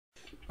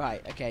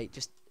Right, okay,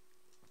 just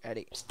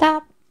ready.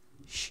 Stop.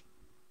 Shh.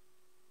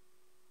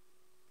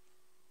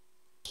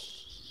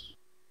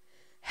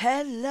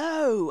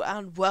 Hello,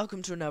 and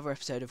welcome to another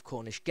episode of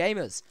Cornish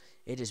Gamers.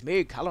 It is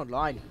me,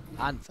 Calonline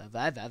and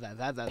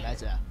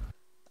Vesna.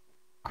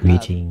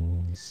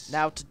 Greetings.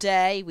 Now,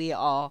 today we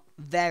are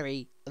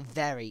very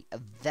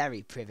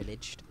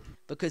privileged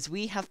because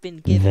we have been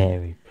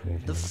given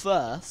the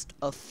first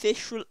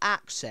official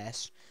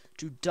access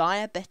to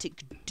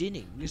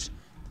DiabeticDinning's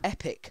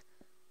Epick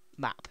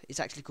map. It's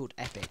actually called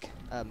Epick.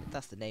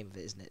 That's the name of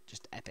it, isn't it?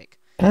 Just Epick.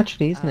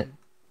 Actually, isn't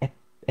it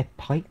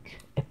Epick?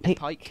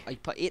 Epick.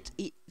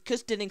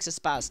 Because Dinning's a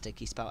spastic,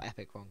 he spelled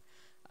Epic wrong.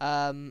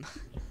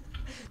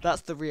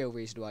 That's the real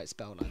reason why it's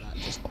spelled like that.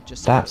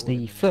 Just so That's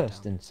the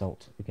first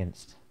insult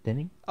against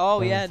Dinning.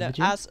 Oh yeah, no.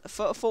 As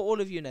for all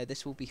of you know,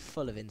 this will be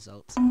full of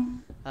insults.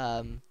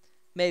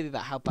 Maybe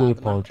about how bad We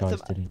the map.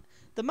 apologise, Dinning.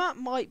 The map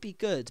might be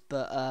good,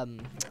 but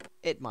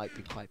it might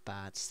be quite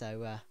bad.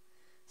 So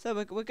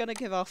we're gonna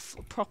give our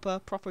proper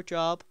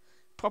job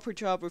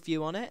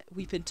review on it.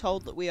 We've been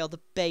told that we are the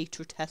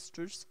beta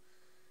testers.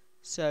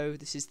 So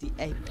this is the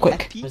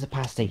Quick, there's a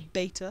pasty.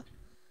 beta.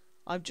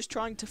 I'm just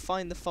trying to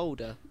find the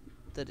folder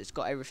that it's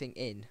got everything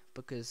in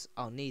because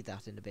I'll need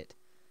that in a bit.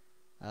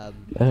 Oh.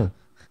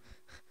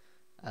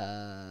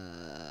 I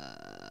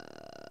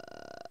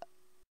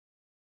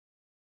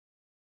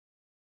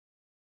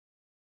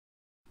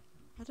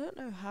don't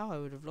know how I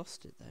would have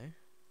lost it though.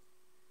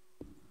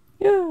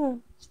 Yeah,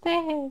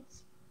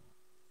 stairs.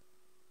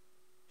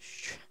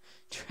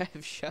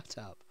 Trev, shut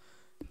up.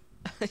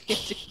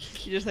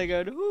 You're just like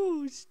going,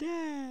 ooh,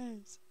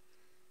 stairs.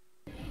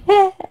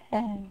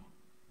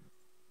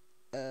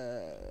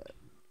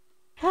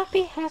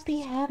 Happy.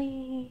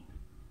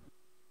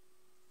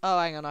 Oh,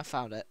 hang on, I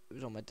found it. It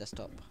was on my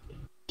desktop.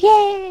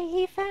 Yay,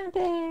 he found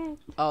it.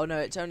 Oh no,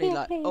 it's only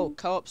like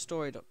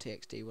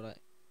co-op-story.txt. Will I?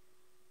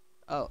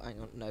 Oh,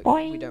 hang on, no,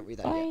 we don't read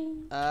that yet.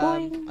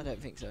 I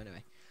don't think so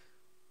anyway.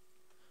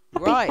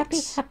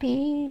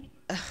 Happy.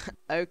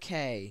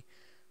 Okay.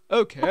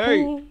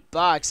 Happy.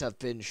 Bags have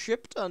been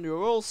shipped and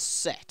you're all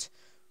set.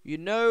 You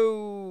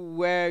know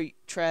where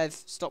Trev,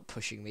 stop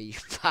pushing me, you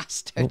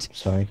bastard. Oh,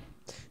 sorry.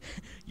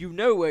 You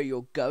know where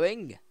you're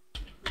going.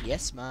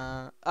 Yes,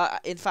 ma.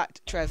 In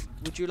fact, Trev,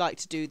 would you like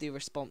to do the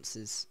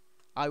responses?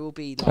 I will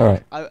be like...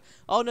 Alright.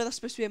 Oh no, that's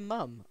supposed to be a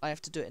mum. I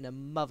have to do it in a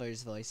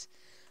mother's voice.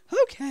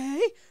 Okay,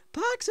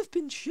 bags have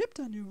been shipped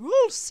and you're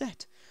all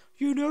set.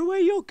 You know where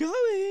you're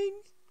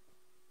going.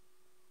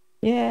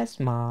 Yes,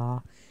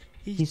 Ma.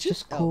 He's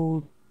just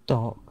called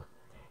Doc.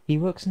 He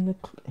works in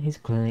his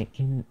clinic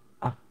in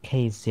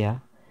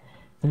Acacia.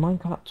 The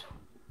minecart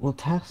will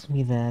take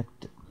me there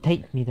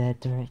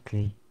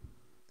directly.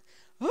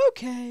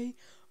 Okay,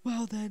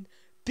 well then,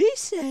 be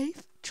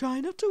safe. Try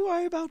not to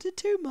worry about it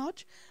too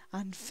much.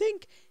 And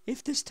think,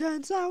 if this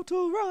turns out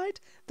alright,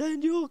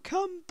 then you'll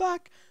come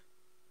back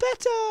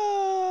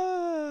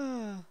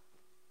better.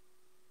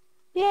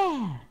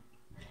 Yeah.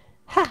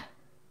 Ha!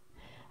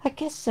 I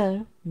guess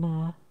so,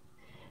 Ma.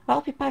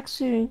 I'll be back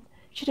soon.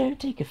 Should only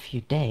take a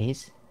few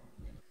days.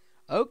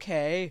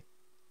 Okay.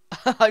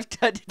 I've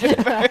turned it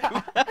very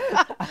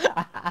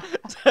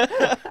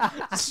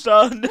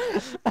Son,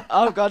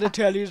 I've got to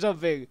tell you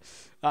something.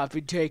 I've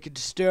been taking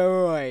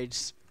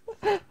steroids.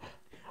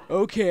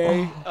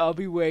 Okay, I'll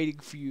be waiting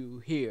for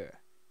you here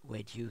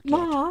when you get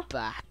Ma?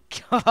 back.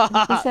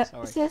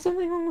 Is there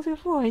something wrong with your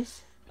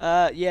voice?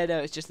 Yeah, no,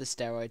 it's just the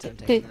steroids I'm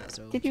taking. That's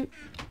all.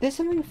 There's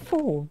something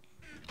fall.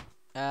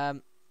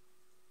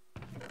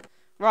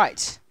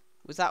 Right.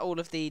 Was that all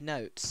of the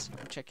notes?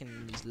 I'm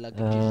checking these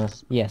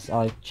luggages. Yes,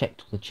 I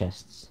checked all the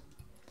chests.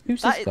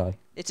 Who's this guy?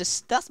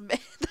 That's me.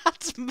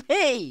 That's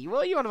me.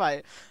 What are you on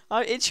about?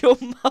 It's your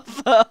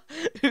mother.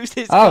 Who's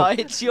this Oh. guy?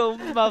 It's your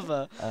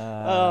mother.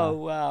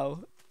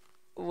 Oh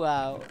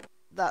wow.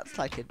 That's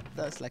like an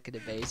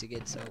amazing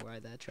insult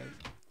right there, Trev.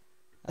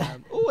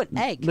 Oh, an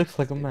egg. Looks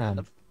like a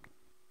man.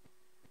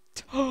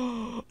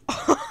 I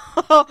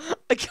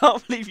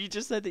can't believe you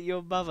just said that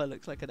your mother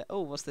looks like an.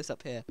 Oh, what's this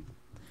up here?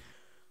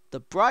 The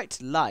bright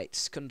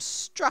lights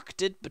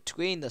constructed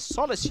between the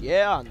Solace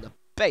year and the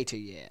Beta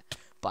year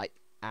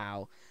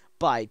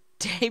by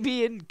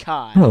Damien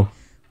Kai. Oh,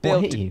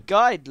 built hit to you?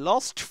 guide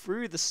lost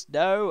through the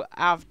snow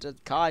after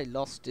Kai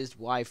lost his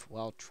wife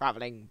while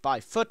traveling by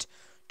foot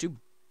to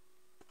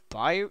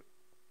Burn.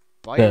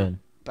 Whatever.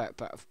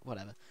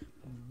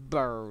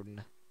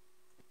 Burn.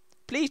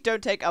 Please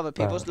don't take other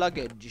people's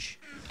luggage.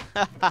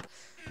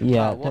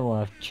 Yeah, don't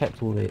worry, I've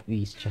checked all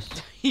these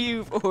chests.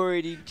 You've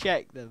already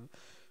checked them.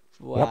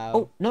 Wow. Yep.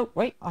 Oh, no,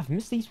 wait, I've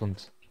missed these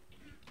ones.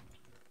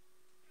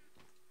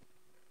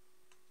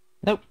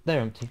 Nope,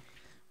 they're empty.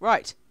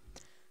 Right.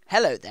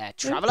 Hello there,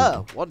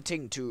 traveller.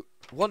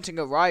 Wanting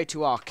a ride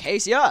to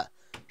Arcadia?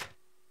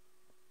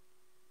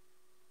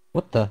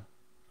 What the?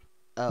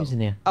 Oh. Who's in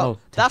here? Oh,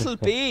 that'll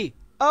be.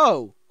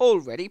 Oh,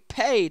 already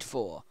paid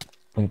for.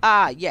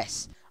 Ah,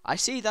 yes. I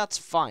see that's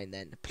fine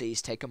then.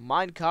 Please take a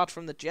minecart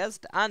from the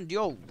chest and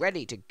you're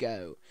ready to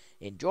go.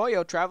 Enjoy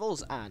your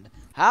travels and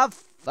have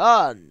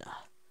fun.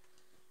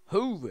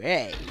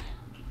 Hooray.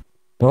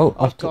 Well,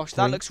 Oh gosh,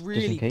 that looks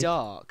really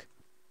dark.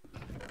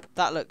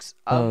 That looks.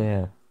 Oh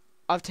yeah.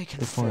 I've taken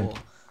Good 4. point.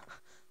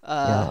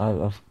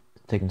 Yeah, I've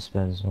taken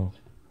spares as well.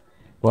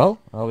 Well,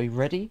 are we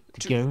ready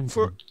to go into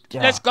the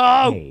dark Let's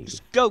go! cave?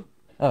 Let's go!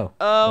 Oh.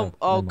 Oh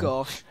never mind.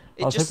 gosh.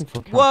 I was hoping for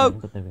a Whoa!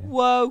 countdown, but there we go.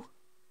 Whoa!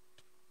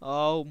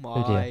 Oh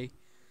Oh dear. my.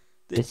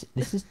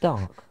 This is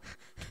dark.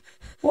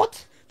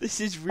 What? This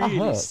is really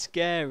hurt.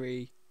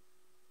 scary.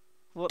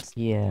 What's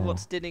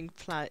Dinning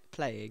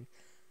playing?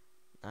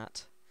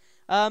 That.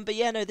 But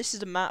yeah, no, this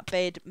is a map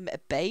made.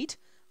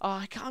 Oh,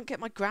 I can't get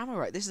my grammar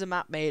right. This is a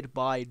map made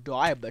by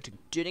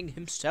DiabeticDinning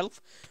himself.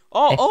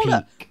 Oh,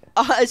 look!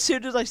 As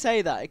soon as I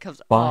say that, it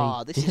comes.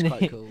 This is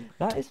quite cool.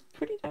 That is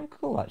pretty damn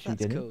cool, actually.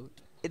 That's cool.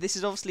 This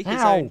is obviously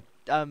his own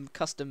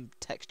custom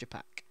texture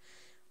pack.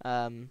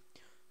 We're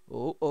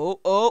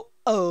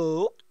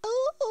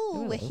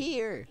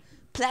here.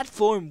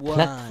 Platform 1.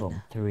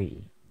 Platform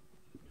 3.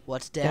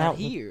 What's down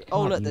here?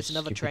 Oh, look, there's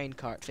another train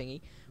cart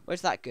thingy.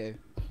 Where's that go?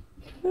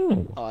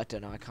 Ooh. Oh, I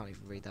don't know. I can't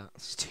even read that.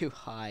 It's too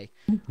high.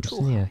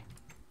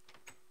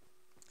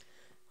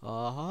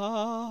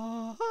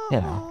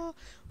 Yeah.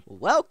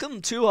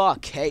 Welcome to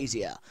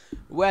Arcadia.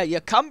 Where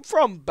you come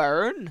from,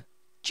 Burn?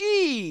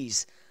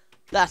 Jeez,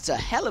 that's a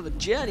hell of a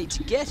journey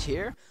to get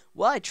here.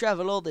 Why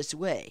travel all this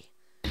way?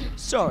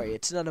 Sorry,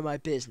 it's none of my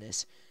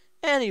business.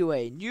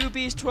 Anyway,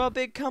 newbies to our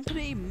big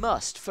company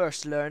must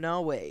first learn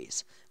our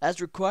ways. As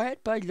required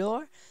by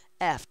law,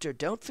 after,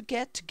 don't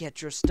forget to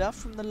get your stuff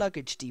from the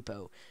luggage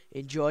depot.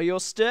 Enjoy your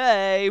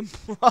stay.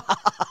 Oh,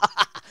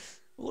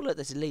 look,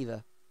 there's a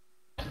lever.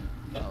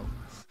 Oh.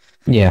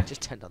 Yeah.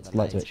 Just turned on the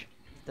light light. switch.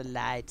 The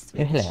light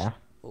switch. Hello.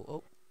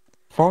 Oh.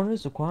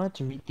 Foreigners required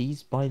to read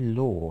these by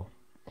law.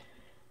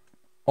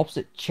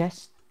 Opposite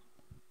chest.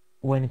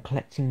 When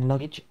collecting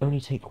luggage, only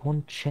take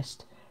one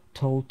chest.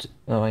 Told.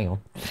 Oh, hang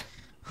on.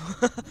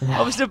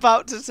 I was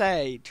about to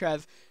say,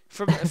 Trev,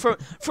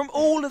 from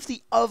all of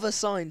the other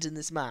signs in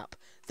this map,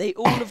 they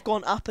all have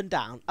gone up and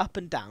down,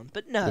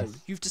 but no,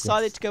 Yes, you've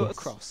decided to go yes.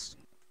 across.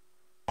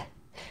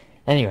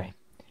 Anyway,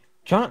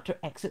 try not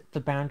to exit the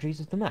boundaries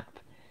of the map.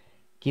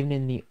 Given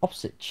in the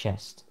opposite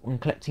chest, when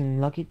collecting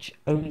luggage,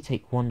 only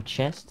take one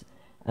chest,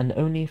 and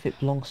only if it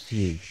belongs to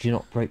you. Do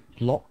not break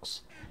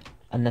blocks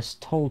unless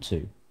told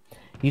to.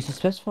 Use the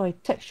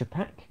specified texture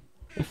pack.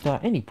 If there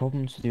are any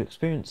problems with your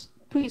experience,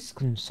 please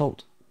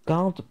consult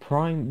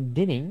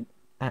DiabeticDinning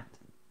at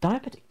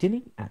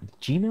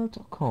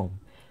DiabeticDinning@gmail.com.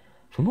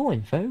 For more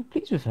info,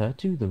 please refer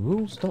to the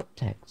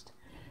rules.txt.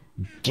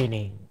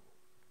 Dinning.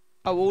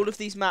 Oh, all of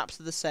these maps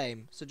are the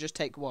same, so just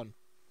take one.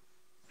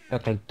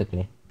 Okay,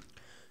 okay.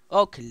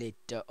 Okay,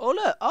 oh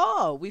look,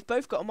 we've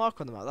both got a mark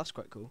on the map. That's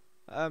quite cool.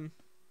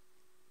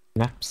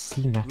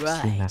 Mapsy.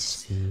 Right,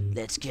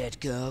 let's get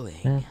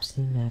going.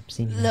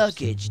 Mapsy.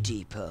 Luggage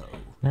depot.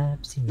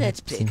 Let's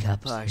pick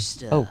up our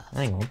stuff. Oh,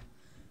 hang on.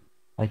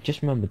 I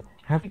just remembered.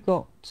 Have you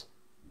got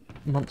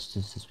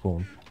monsters to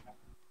spawn?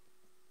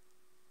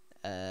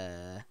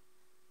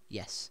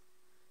 Yes.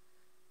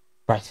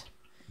 Right.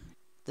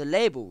 The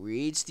label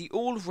reads the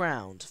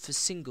all-round for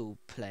single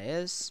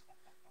players.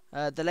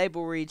 The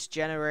label reads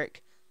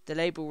generic. The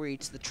label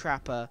reads the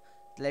trapper.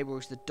 The label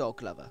reads the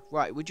dog lover.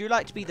 Right, would you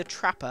like to be the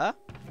trapper,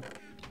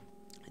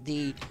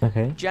 the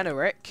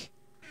generic,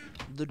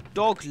 the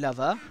dog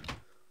lover,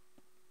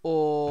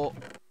 or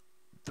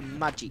the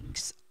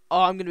magics?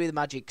 Oh, I'm going to be the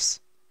magics.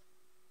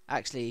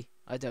 Actually,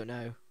 I don't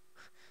know.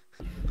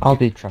 I'll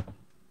be the trapper.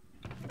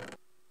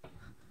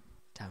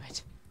 Damn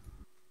it.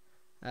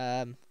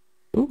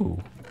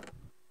 Ooh.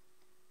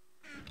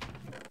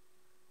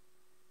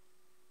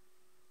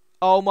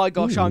 Oh my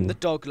gosh, Ooh. I'm the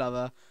dog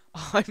lover.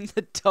 I'm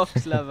the dog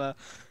lover.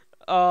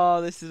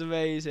 Oh, this is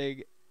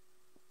amazing.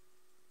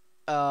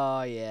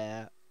 Oh,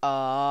 yeah.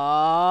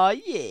 Oh,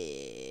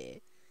 yeah.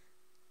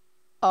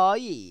 Oh,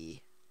 yeah.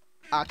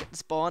 I can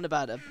spawn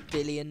about 1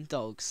 billion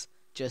dogs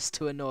just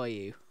to annoy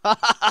you. Oh,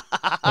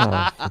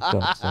 for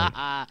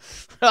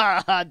God's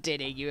sake.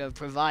 Dinning, you have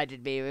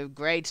provided me with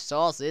great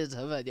sources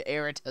of an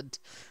irritant.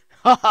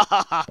 Oh,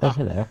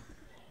 hello.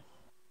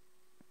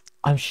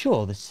 I'm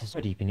sure this has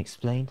already been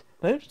explained,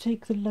 but only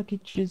take the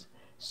luggages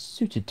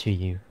suited to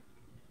you.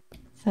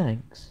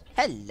 Thanks.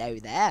 Hello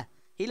there.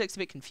 He looks a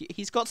bit confused.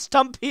 He's got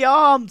stumpy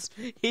arms.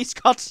 He's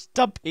got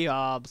stumpy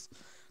arms.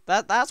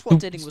 That's what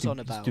Dinning was on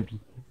about.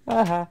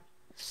 Aha.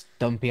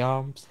 Stumpy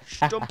arms.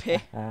 Stumpy.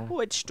 Oh,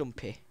 it's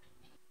Stumpy.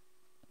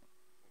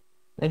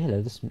 Oh,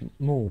 hello, there's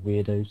more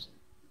weirdos.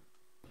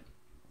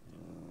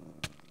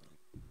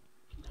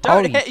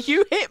 Don't hit.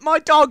 You hit my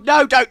dog.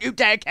 No, don't you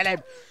dare kill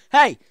him.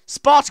 Hey,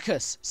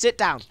 Spartacus, sit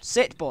down.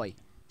 Sit, boy.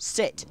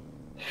 Sit.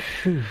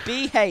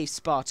 Behave,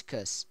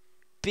 Spartacus.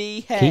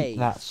 Behave. Keep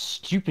that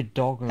stupid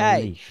dog on a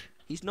leash.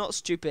 He's not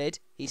stupid.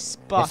 He's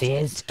Spartacus. Yes,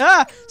 he is.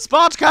 Ah,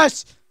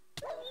 Spartacus!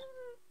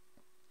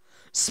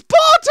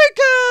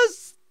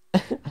 Spartacus!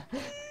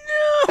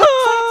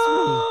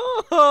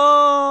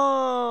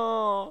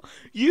 No!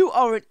 You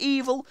are an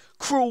evil,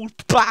 cruel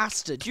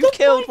bastard. You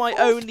killed my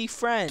only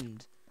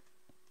friend.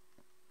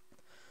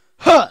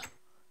 Huh!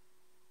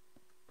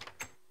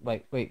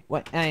 Wait,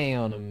 hang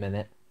on a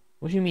minute.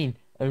 What do you mean,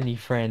 only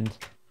friend.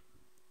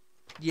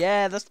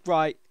 Yeah, that's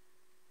right.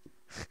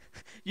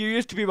 You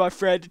used to be my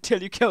friend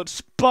until you killed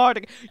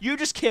Spartan. You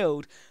just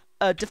killed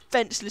a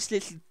defenseless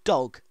little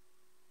dog.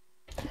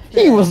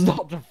 He There. was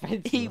not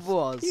defenseless. He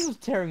was. He was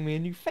tearing me a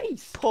new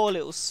face. Poor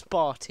little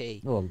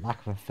Sparty. Oh,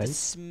 lack of a The face.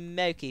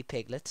 smoky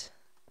piglet.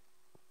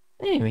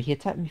 Anyway, he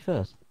attacked me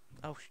first.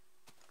 Oh,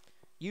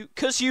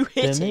 because you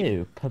hit him.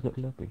 No, public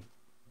lobby.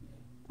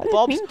 I didn't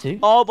Bob's. mean to.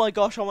 Oh my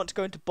gosh, I want to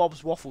go into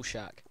Bob's Waffle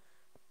Shack.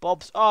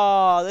 Bob's.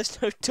 Ah,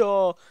 there's no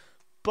door.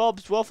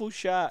 Bob's Waffle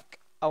Shack.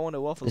 I want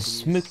a waffle. The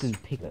please. smoky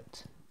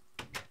piglet.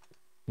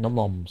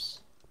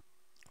 Nomoms.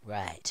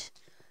 Right.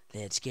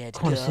 Let's get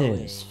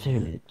Connoisseurs going.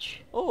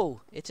 village.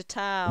 Oh, it's a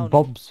town.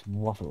 Bob's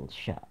Waffle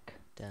Shack.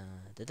 Dun,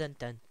 dun,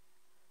 dun,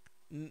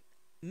 dun.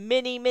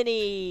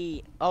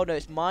 Mini. Oh no,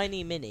 it's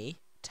Mini.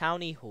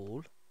 Towny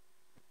Hall.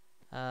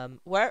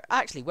 Where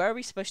are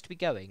we supposed to be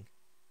going?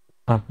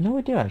 I have no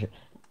idea actually.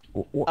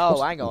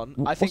 Oh, hang on.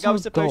 I think I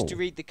was supposed to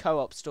read. read the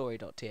co-op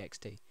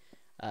story.txt.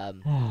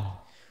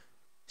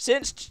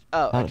 Since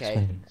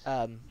okay.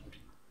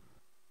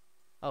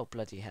 Oh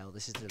bloody hell,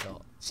 this is a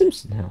lot.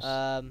 Simpson House.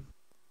 Um,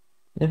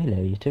 Oh,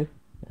 hello, you two.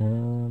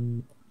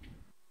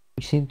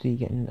 We seem to be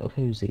getting a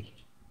cozy.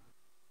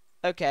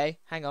 Okay,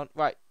 hang on.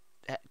 Right,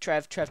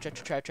 Trev.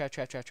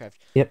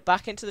 Yep.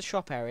 Back into the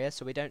shop area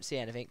so we don't see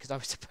anything because I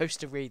was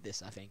supposed to read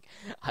this. I think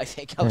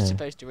I was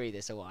supposed to read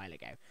this a while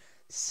ago.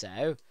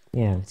 So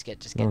Yeah. let's get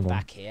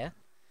back here.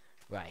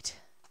 Right.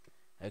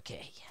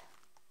 Okay.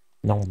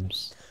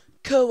 Noms.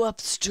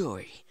 Co-op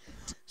story.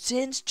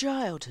 Since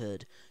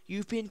childhood,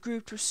 you've been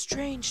grouped with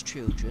strange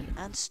children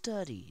and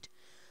studied.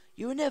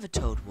 You were never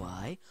told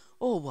why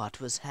or what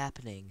was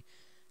happening.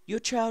 Your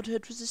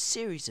childhood was a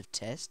series of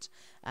tests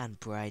and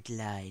bright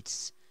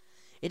lights.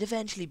 It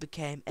eventually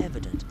became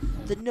evident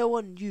that no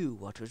one knew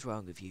what was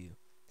wrong with you.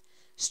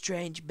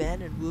 Strange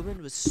men and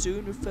women were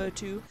soon referred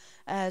to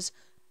as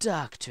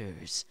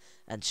doctors,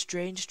 and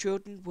strange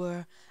children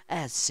were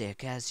as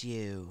sick as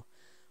you.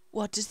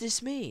 What does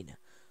this mean?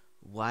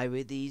 Why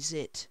were these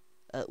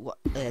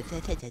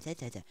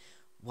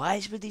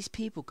why were these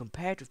people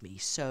compared with me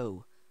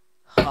so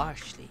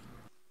harshly?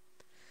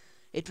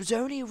 It was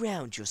only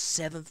around your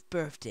 7th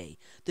birthday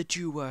that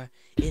you were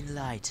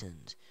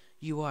enlightened.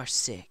 You are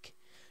sick.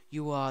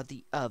 You are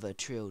the other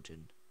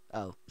children.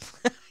 Oh,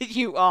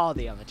 you are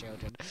the other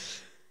children.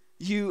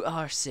 You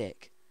are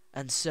sick,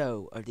 and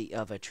so are the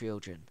other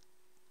children.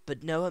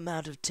 But no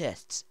amount of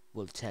tests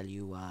will tell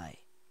you why.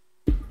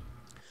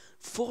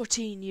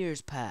 14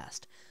 years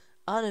passed.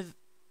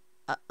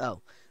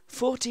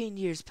 14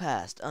 years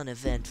passed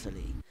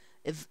uneventfully.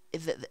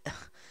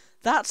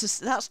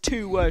 That's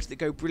two words that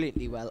go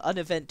brilliantly well.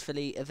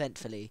 Uneventfully,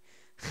 eventfully.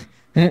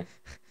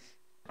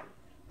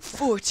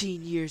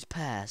 14 years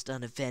passed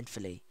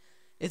uneventfully.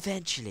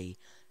 Eventually,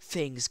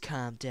 things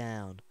calmed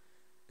down.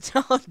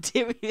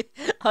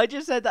 I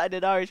just said that in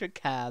an Irish with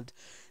calmed.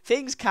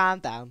 Things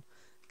calmed down.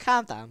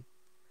 Calm down.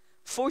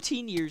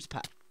 14 years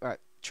passed. Right,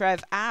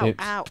 Trev. Ow,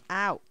 Oops.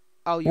 ow.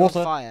 Oh, you're on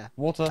fire.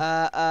 Water.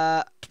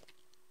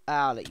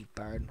 I'll let you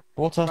burn.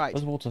 Water. Right.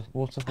 Where's water?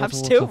 I'm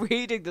still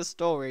reading the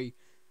story.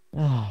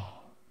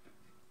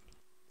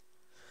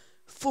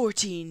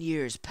 14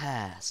 years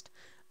passed.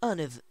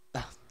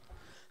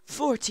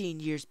 14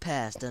 years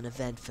passed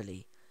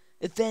uneventfully.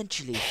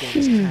 Eventually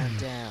things calmed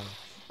down,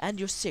 and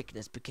your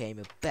sickness became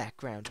a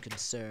background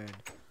concern.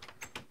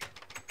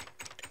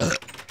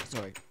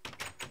 Sorry.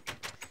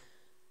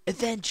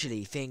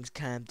 Eventually things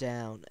calmed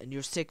down, and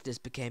your sickness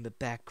became a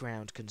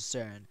background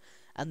concern,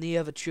 and the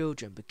other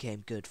children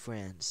became good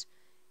friends.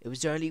 It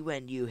was only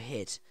when you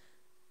hit...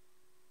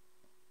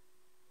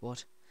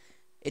 What?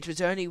 It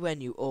was only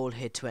when you all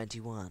hit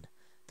 21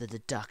 that the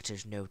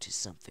doctors noticed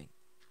something.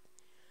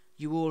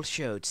 You all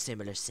showed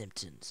similar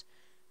symptoms.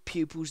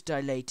 Pupils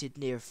dilated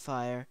near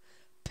fire,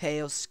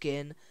 pale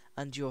skin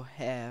and your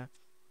hair.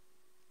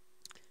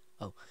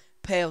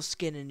 Pale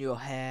skin and your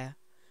hair,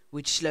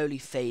 which slowly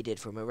faded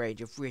from a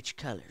range of rich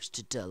colours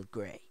to dull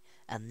grey,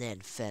 and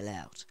then fell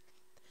out.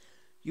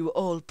 You were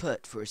all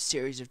put for a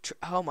series of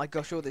oh my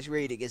gosh, all this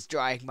reading is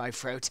drying my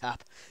throat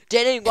up.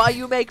 Dinning, why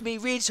you make me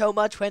read so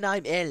much when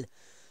I'm ill?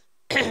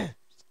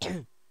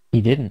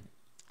 He didn't.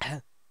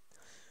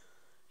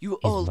 You were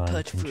all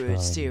put through a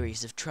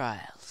series of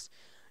trials.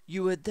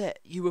 You were there.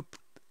 You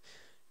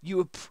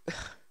were.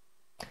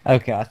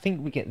 Okay, I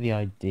think we get the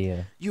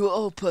idea. You were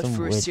all put Some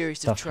through a weird series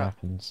of stuff trials.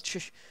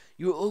 happens.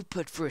 You were all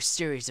put through a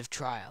series of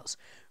trials,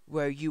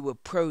 where you were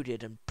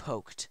prodded and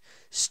poked,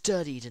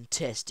 studied and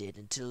tested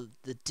until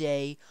the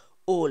day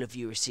all of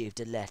you received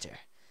a letter.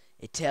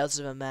 It tells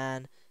of a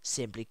man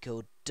simply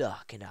called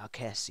Doc in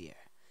Alcacia,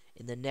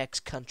 in the next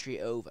country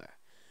over,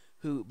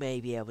 who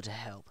may be able to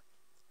help.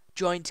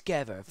 Join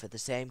together for the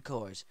same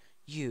cause,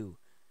 you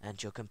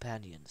and your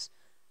companions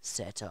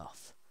set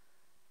off.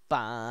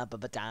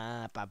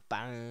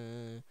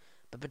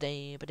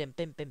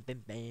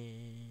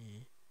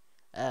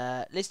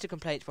 List of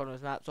complaints,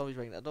 problems, maps, zombies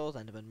ringing at the doors,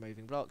 Enderman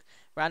moving block,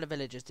 random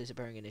villagers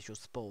disappearing, initial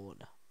spawn.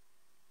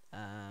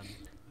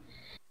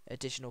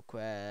 Additional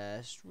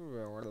quest.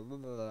 Alright,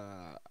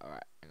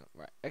 hang on,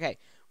 right. Okay,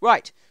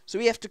 right. So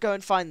we have to go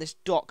and find this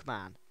dock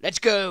man. Let's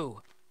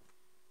go!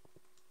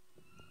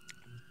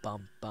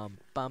 Bum, bum,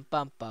 bum,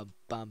 bum, bum,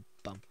 bum,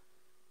 bum.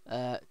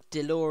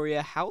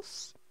 Deloria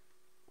House?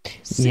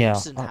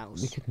 Simpson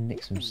House. We could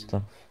nick some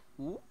stuff.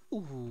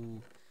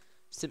 Ooh.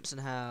 Simpson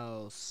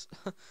House.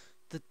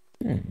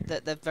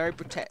 They're very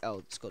oh,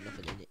 it's got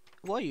nothing in it.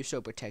 Why are you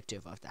so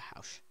protective of the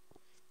house?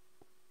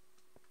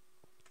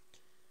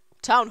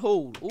 Town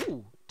Hall.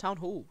 Ooh, Town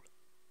Hall.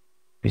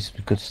 Be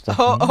some good stuff.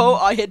 Oh,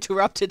 I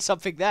interrupted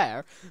something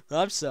there.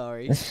 I'm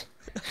sorry.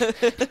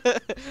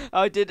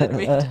 I didn't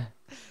mean.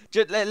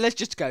 Let's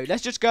just go.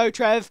 Let's just go,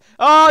 Trev.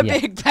 Oh, I'm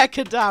being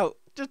beckoned out.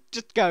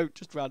 Just go.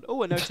 Just run.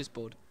 Oh, a notice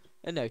board.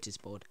 A notice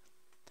board.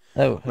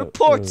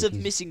 Reports of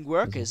missing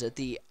workers at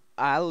the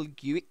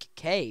Alguic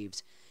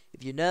Caves.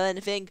 If you know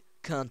anything,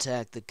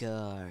 contact the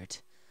guard.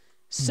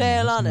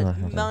 Sale on a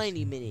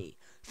mini.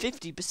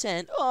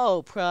 50%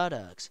 all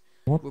products.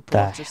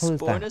 Reports of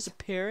spawners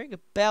appearing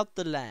about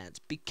the lands.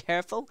 Be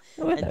careful,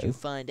 and you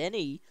find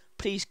any,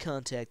 please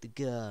contact the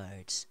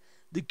guards.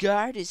 The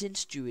guard is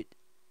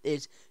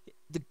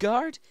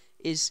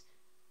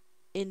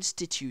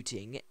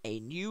instituting a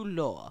new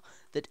law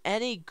that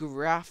any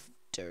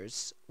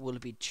grafters will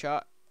be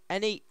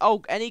any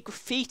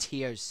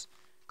graffitiers.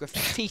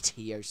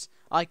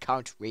 I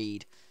can't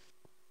read.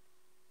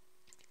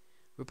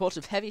 Report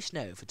of heavy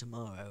snow for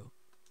tomorrow.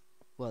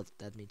 Well,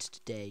 that means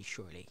today,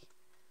 surely.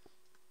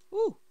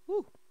 Ooh.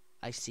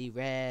 I see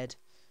red.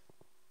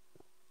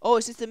 Oh,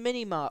 is this the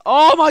mini-mart?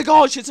 Oh my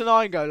gosh, it's an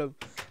iron golem.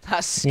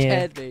 That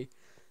scared me.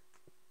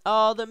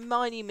 Oh, the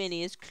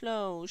mini is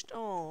closed.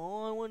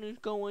 Oh, I want to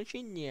go what's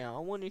in there. I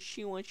want to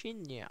see what's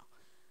in there.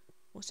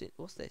 What's it?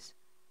 What's this?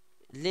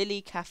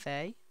 Lily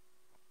Cafe.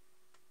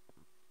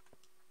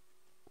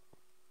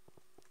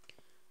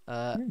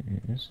 Yeah.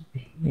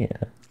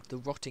 The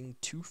Rotting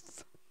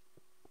Tooth.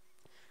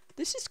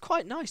 This is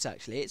quite nice,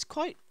 actually. It's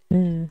quite.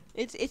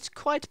 It's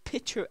quite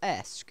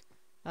picturesque.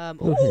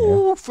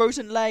 Ooh,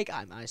 frozen leg.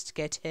 I'm ice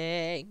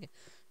skating.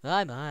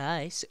 I'm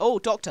ice. Oh,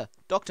 doctor.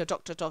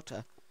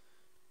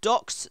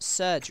 Doc's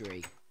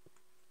surgery.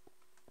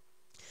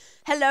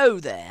 Hello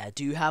there.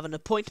 Do you have an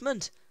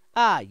appointment?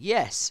 Ah,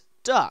 yes.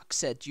 Doc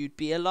said you'd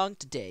be along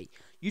today.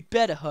 You'd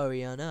better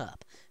hurry on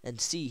up and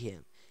see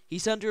him.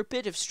 He's under a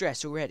bit of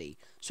stress already,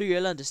 so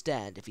you'll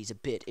understand if he's a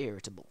bit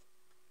irritable.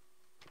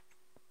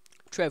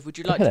 Trev, would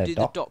you like to do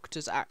the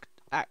doctor's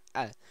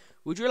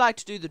would you like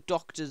to do the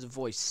doctor's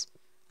voice?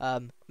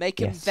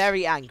 Make him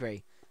very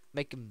angry.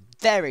 Make him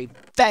very,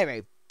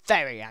 very,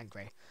 very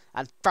angry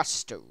and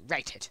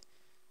frustrated.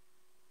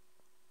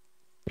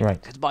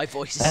 Right. Because my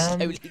voice is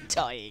slowly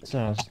dying. So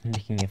I was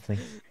nicking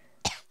everything.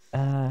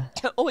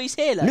 Oh, he's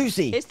here, look.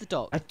 Lucy! Here's the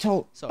dog.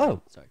 Sorry.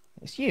 Sorry.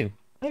 It's you.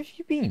 How have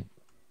you been?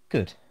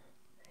 Good.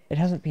 It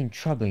hasn't been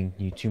troubling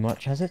you too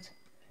much, has it?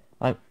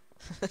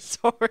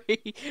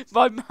 Sorry,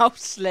 my mouth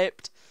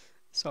slipped.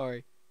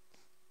 Sorry.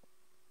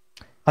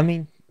 I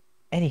mean,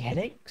 any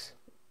headaches?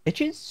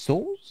 Itches?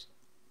 Sores?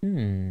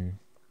 I'm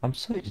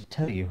sorry to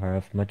tell you,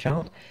 however, my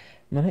child.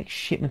 My next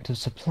shipment of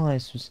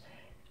supplies was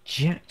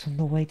jacked on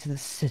the way to the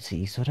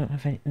city, so I don't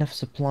have enough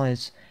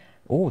supplies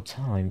or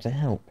time to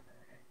help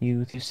you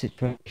with your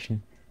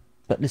situation.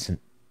 But listen,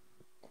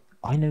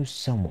 I know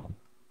someone.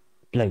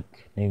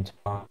 Bloke named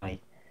Brony.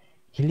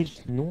 He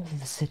lives north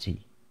of the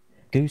city.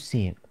 Go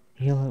see him.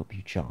 He'll help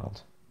you,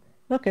 child.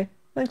 Okay,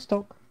 thanks,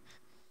 Doc.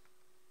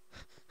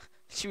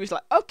 She was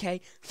like,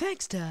 okay,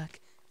 thanks, Doc.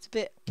 It's a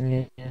bit...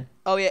 Yeah.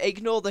 Oh, yeah,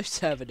 ignore those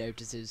server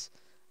notices.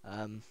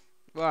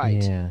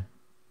 Right. Yeah.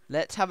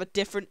 Let's have a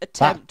different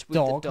attempt with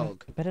the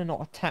dog. You better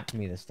not attack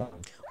me this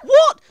time.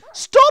 What?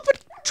 Stop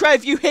it!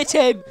 Trev, you hit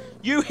him!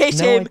 You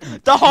hit him!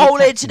 The whole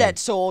internet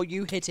saw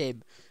you hit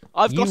him.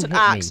 I've got an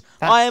axe.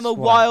 I am a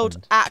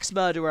wild axe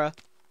murderer.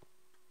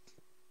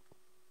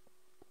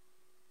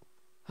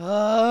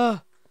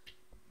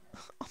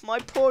 My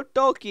poor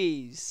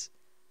doggies.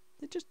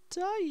 They're just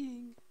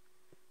dying.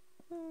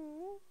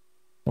 Aww.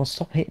 Well,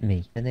 stop hitting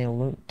me, and they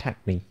won't attack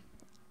me.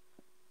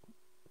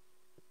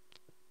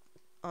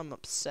 I'm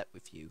upset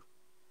with you.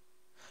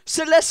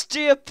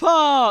 Celestia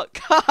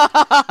Park!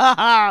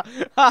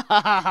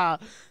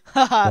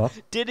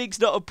 Dinning's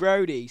not a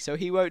brony, so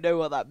he won't know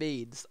what that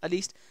means. At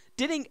least,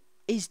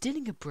 is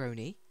Dinning a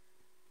brony?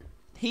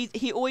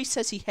 He always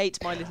says he hates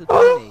My Little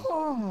Pony.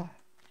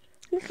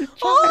 Little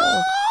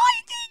child.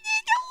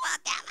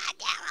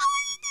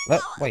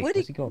 Oh, wait,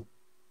 where's he gone?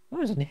 Oh,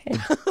 he's on your head.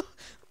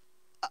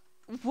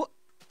 What?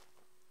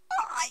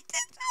 Oh, he's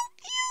so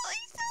cute.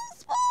 He's so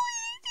small.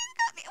 He's just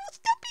got little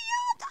stumpy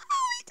arms.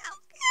 Oh, he's so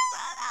cute.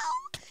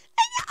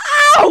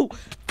 Ow!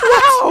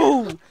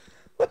 Ow!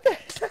 What the?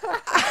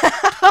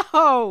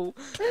 Ow!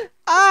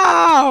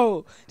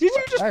 Ow! Did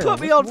you just put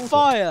me on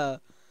fire?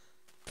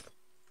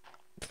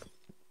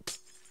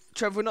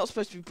 Trevor, we're not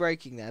supposed to be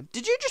breaking them.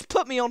 Did you just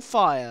put me on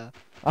fire?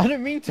 I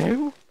don't mean to.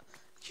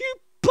 You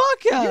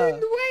bugger! You're in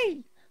the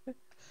way.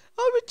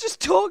 I was just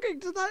talking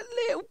to that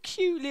little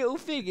cute little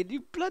thing and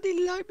you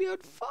bloody light me on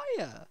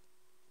fire.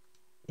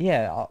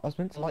 Yeah, I was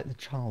meant to light the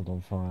child on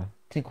fire.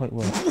 Didn't quite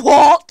work.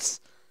 What?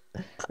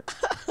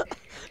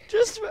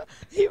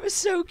 He was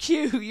so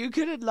cute. You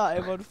couldn't light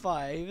him on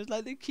fire. He was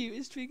like the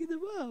cutest thing in the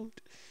world.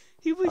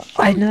 He was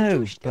so I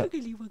know, just but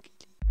ugly wuggy.